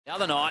The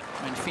other night,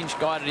 when Finch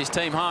guided his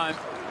team home,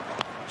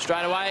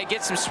 straight away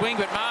gets some swing,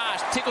 but Marsh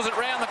tickles it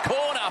round the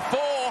corner. 4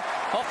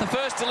 off the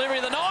first delivery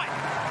of the night.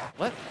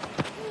 What?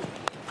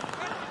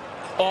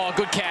 Oh,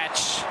 good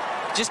catch.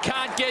 Just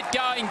can't get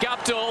going,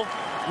 Guptill.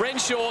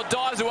 Renshaw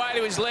dives away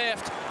to his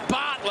left.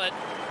 Bartlett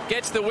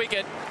gets the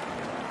wicket.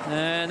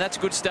 And that's a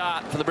good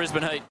start for the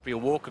Brisbane Heat.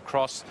 He'll walk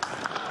across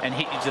and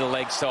hit you to the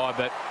leg side,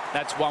 but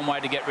that's one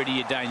way to get rid of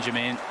your danger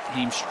man.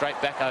 Hit him straight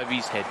back over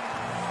his head.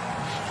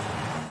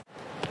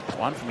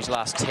 1 from his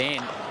last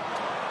 10.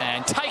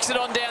 And takes it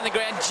on down the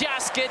ground.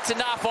 Just gets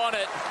enough on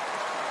it.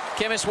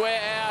 Chemist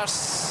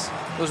Warehouse.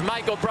 It was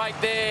make or break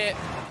there.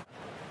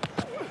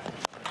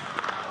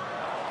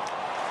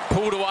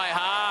 Pulled away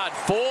hard.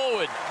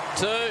 Forward,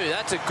 too.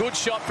 That's a good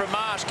shot from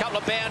Marsh. Couple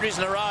of boundaries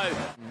in a row.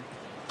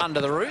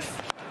 Under the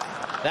roof.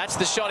 That's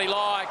the shot he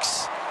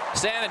likes.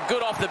 Sounded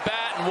good off the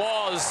bat and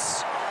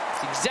was.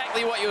 It's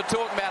exactly what you were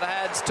talking about,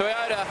 Hads.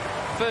 Toyota,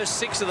 first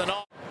 6 of the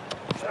night.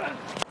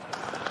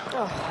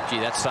 Oh. Gee,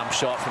 that's some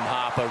shot from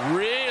Harper.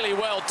 Really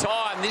well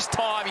timed. This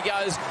time he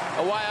goes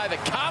away over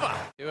cover.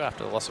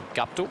 After the loss of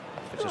Guptill,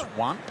 for just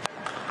 1.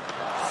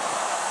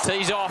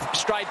 Tees off,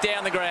 straight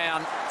down the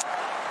ground.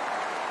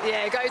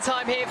 Yeah, go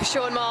time here for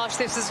Shaun Marsh.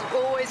 This is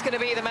always going to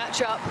be the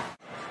matchup.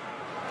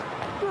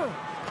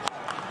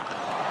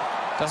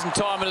 Doesn't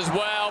time it as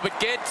well, but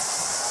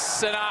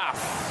gets enough.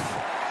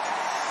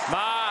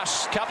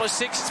 Marsh, couple of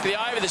 6s for the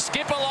over. The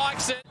skipper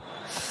likes it.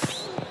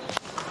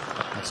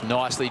 That's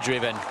nicely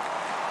driven.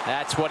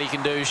 That's what he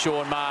can do,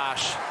 Shaun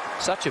Marsh.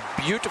 Such a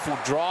beautiful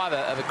driver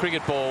of a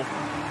cricket ball.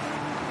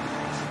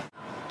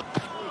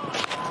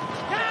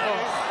 Oh.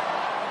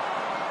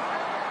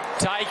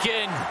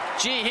 Taken.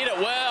 Gee, hit it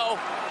well.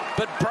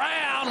 But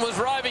Brown was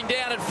roving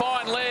down at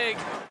fine leg.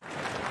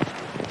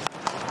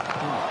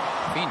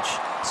 Finch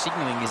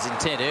signalling his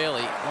intent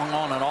early. Long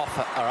on and off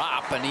are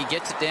up, and he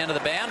gets it down to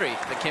the boundary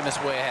for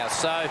Chemist Warehouse.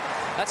 So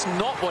that's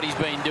not what he's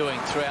been doing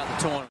throughout the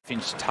tournament.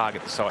 Finch to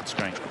target the sight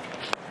screen.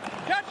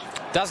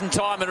 Doesn't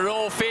time it at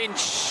all,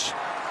 Finch.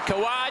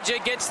 Khawaja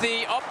gets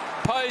the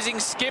opposing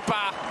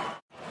skipper.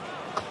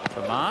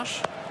 For Marsh.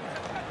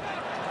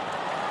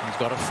 He's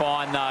got a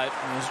fine, though. It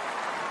was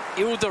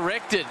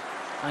ill-directed,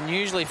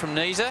 unusually from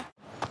Nisa.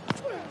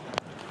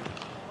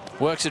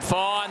 Works it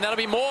fine. That'll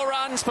be more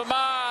runs for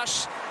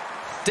Marsh.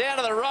 Down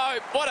to the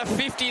rope. What a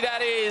 50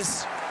 that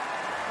is.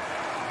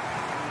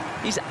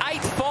 His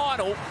 8th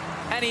final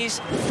and his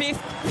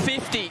 5th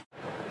 50.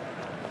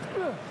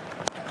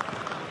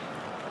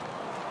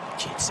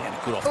 It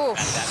sounded good off the bat,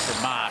 that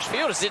from Marsh.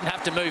 Fielders didn't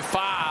have to move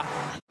far.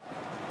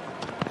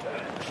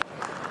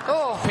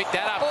 Picked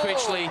that up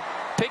quickly.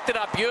 Picked it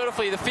up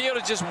beautifully. The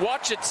fielders just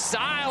watch it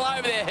sail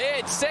over their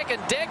heads.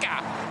 Second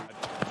decker.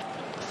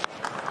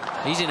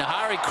 He's in a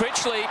hurry.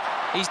 Critchley.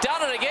 He's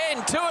done it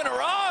again. 2 in a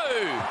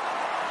row.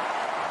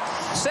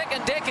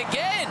 Second deck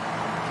again.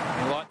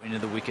 Into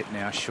the wicket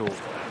now, short.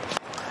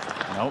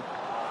 Nope.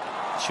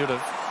 Should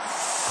have.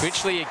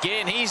 Critchley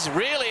again. He's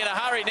really in a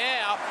hurry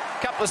now.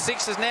 Couple of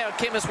 6s now at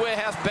Chemist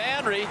Warehouse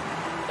boundary.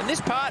 And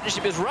this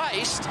partnership has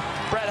raced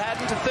Brad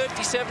Haddon to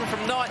 37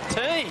 from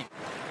 19.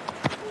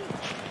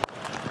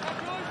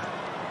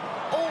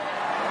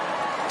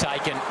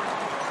 Taken.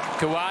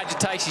 Khawaja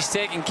takes his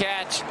second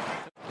catch.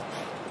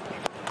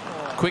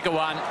 Quicker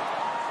one.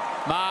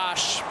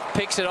 Marsh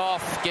picks it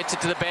off, gets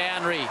it to the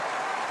boundary.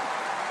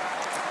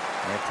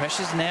 Yeah,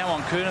 pressure's now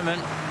on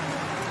Kuhneman.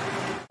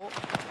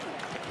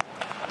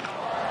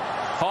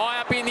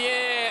 High up in the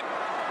air.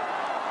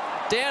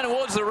 Down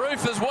towards the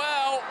roof as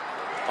well.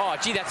 Oh,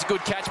 gee, that's a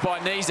good catch by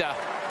Nisa.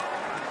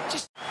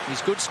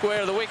 He's good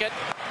square of the wicket.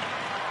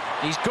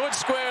 He's good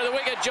square of the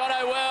wicket,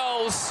 Jono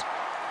Wells.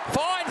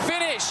 Fine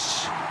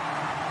finish.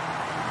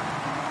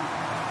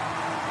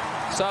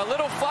 So a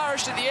little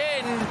flourish at the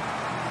end.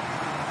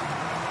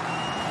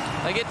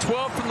 They get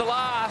 12 from the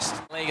last.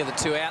 League of the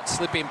 2 out,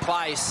 slip in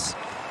place.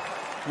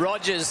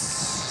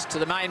 Rogers to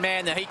the main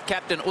man, the Heat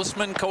captain,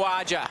 Usman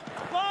Khawaja.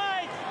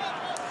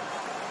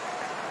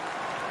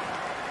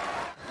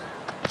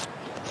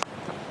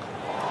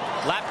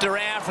 Lapped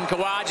around from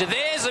Khawaja.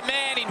 There's a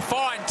man in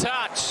fine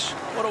touch.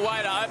 What a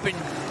way to open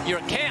your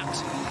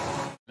account.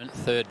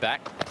 3rd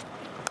back.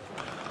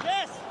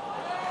 Yes.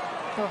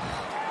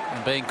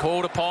 And being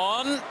called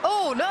upon.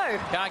 Oh, no.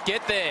 Can't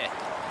get there.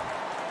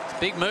 It's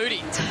Big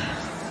Moody.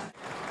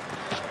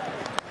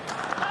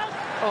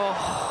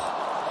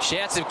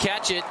 Shouts of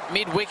catch it.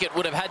 Mid-wicket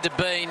would have had to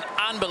been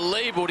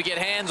unbelievable to get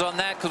hands on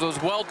that because it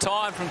was well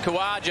timed from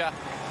Khawaja.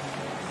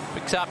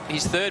 Picks up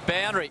his 3rd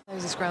boundary.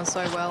 Knows this ground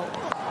so well.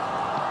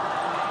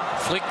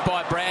 Flicked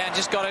by Brown,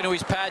 just got into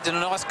his pads and a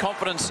nice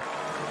confidence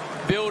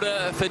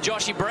builder for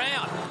Joshy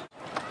Brown.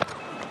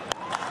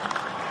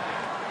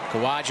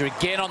 Khawaja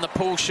again on the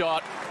pull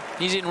shot.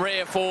 He's in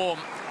rare form.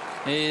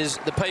 Is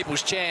the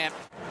people's champ.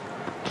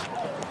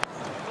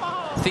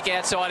 Thick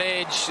outside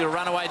edge. It'll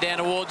run away down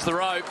towards the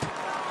rope.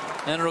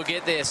 And it'll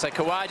get there. So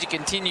Khawaja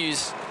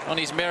continues on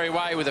his merry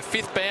way with a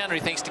 5th boundary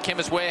thanks to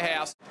Chemist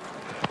Warehouse.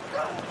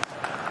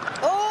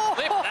 Oh!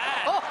 Flip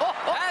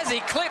that. As he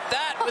clipped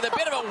that with a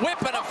bit of a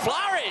whip and a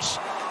flourish.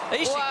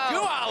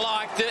 Ishigua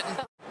liked it.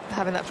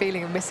 Having that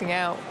feeling of missing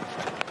out.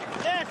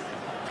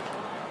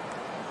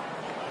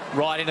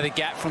 Right into the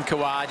gap from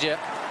Khawaja.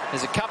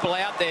 There's a couple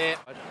out there.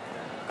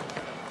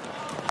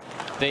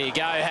 There you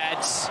go,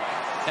 Hads.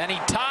 And he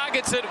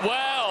targets it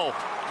well.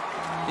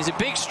 He's a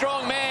big,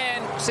 strong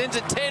man. Sends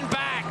it 10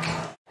 back.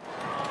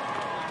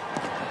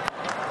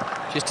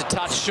 Just a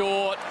touch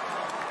short.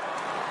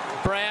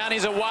 Brown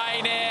is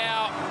away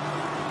now.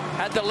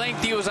 Had the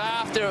length he was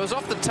after. It was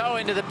off the toe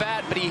end of the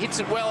bat, but he hits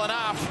it well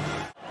enough.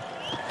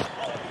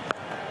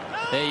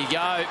 There you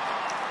go.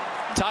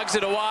 Tugs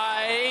it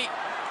away.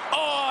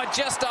 Oh,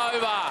 just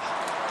over.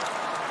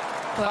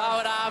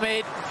 Forward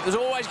Ahmed was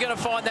always going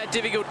to find that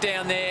difficult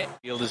down there.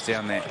 Fielders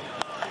down there.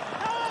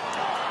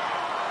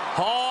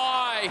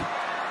 High.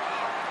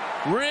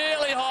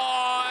 Really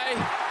high.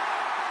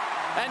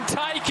 And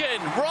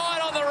taken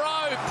right on the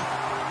rope.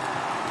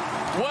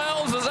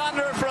 Wells was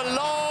under it for a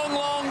long,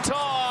 long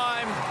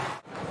time.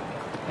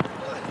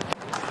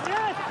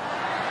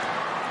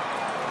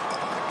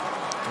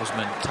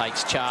 Usman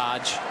takes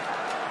charge.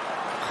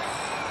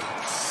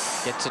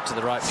 Gets it to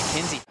the rope.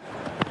 McKenzie.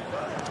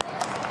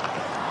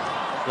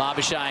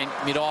 Labuschagne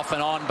mid-off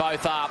and on,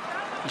 both up.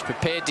 He's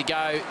prepared to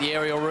go the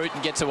aerial route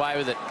and gets away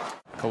with it.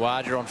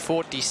 Khawaja on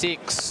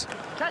 46.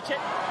 Catch it.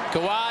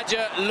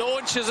 Khawaja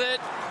launches it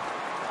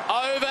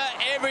over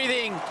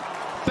everything.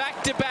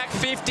 Back-to-back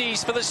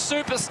 50s for the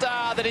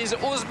superstar that is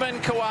Usman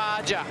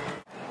Khawaja.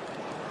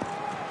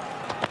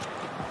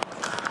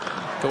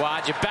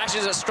 Khawaja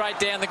bashes it straight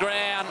down the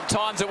ground,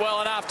 times it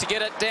well enough to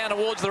get it down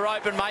towards the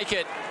rope and make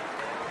it.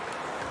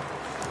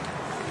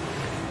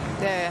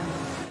 Yeah.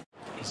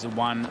 He's the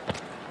one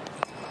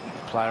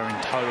player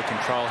in total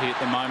control here at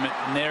the moment.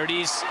 And there it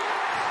is.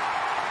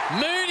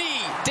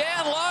 Moody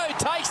down low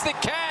takes the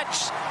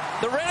catch.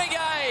 The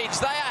Renegades,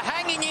 they are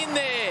hanging in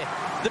there.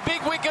 The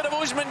big wicket of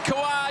Usman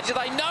Khawaja.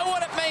 They know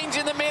what it means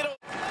in the middle.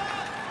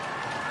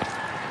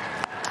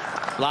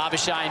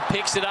 Labuschagne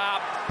picks it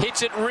up,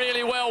 hits it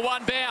really well,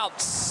 one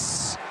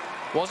bounce.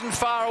 Wasn't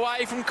far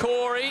away from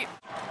Corey.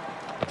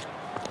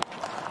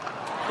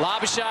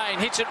 Labuschagne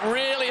hits it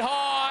really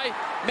high.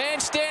 Man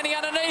standing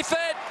underneath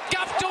it.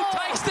 Guptill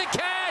takes the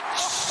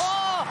catch.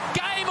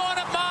 Game on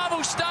at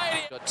Marvel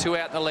Stadium. Got two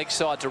out in the leg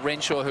side to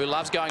Renshaw, who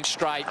loves going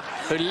straight.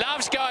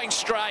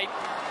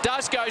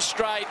 Does go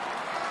straight.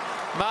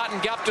 Martin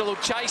Guptill will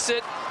chase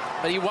it,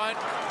 but he won't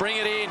bring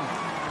it in.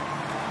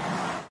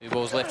 Two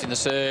balls left in the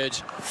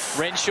surge.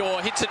 Renshaw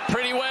hits it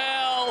pretty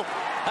well.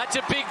 That's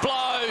a big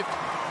blow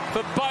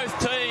for both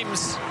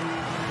teams.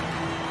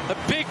 A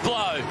big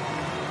blow.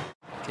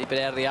 Keep it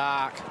out of the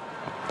arc.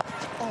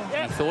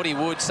 He thought he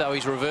would, so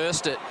he's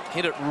reversed it.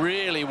 Hit it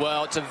really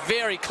well. It's a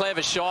very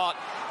clever shot,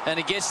 and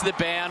it gets to the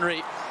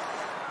boundary.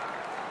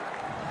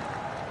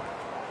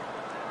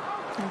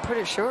 I'm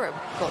pretty sure it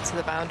got to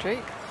the boundary.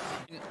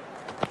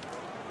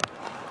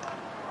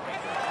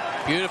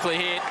 Beautifully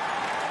hit.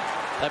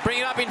 They bring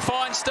it up in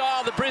fine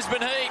style, the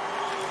Brisbane Heat.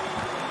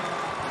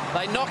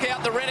 They knock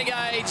out the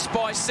Renegades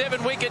by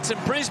 7 wickets,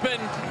 and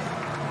Brisbane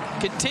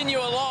continue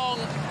along.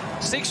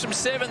 6 from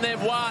 7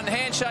 they've won.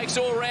 Handshakes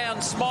all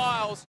round, smiles.